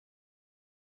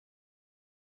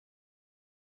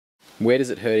Where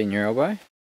does it hurt in your elbow?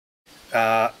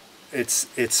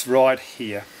 It's right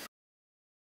here.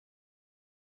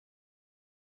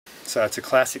 So it's a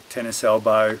classic tennis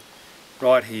elbow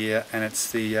right here, and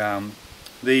it's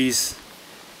these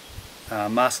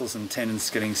muscles and tendons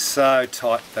getting so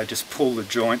tight they just pull the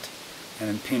joint and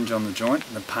impinge on the joint,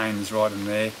 and the pain is right in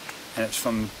there, and it's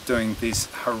from doing these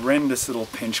horrendous little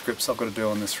pinch grips I've got to do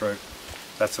on this root.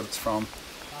 That's what it's from.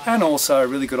 And also a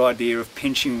really good idea of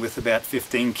pinching with about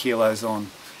 15 kilos on.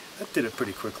 That did it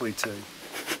pretty quickly too.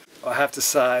 I have to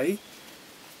say,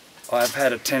 I've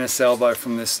had a tennis elbow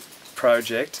from this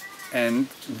project, and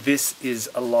this is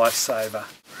a lifesaver.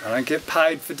 I don't get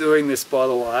paid for doing this, by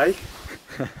the way,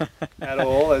 at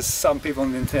all, as some people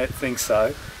on the internet think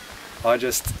so. I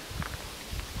just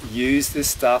use this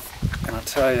stuff, and I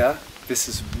tell you, this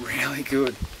is really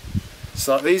good.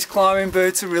 So these climbing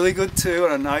boots are really good too,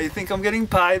 and I know you think I'm getting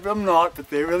paid, but I'm not, but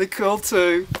they're really cool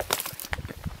too.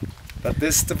 But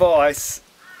this device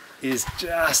is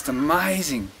just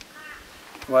amazing.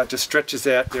 Well, it just stretches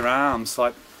out your arms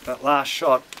like that last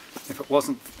shot. If it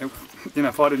wasn't, you know,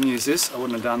 if I didn't use this, I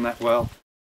wouldn't have done that well.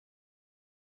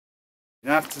 You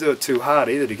don't have to do it too hard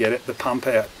either to get the pump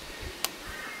out.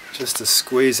 Just to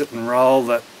squeeze it and roll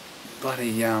that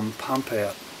bloody pump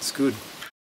out. It's good.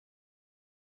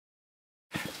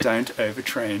 Don't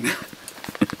overtrain.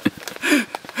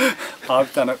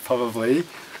 I've done it probably,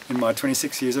 in my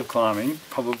 26 years of climbing,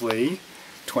 probably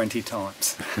 20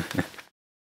 times.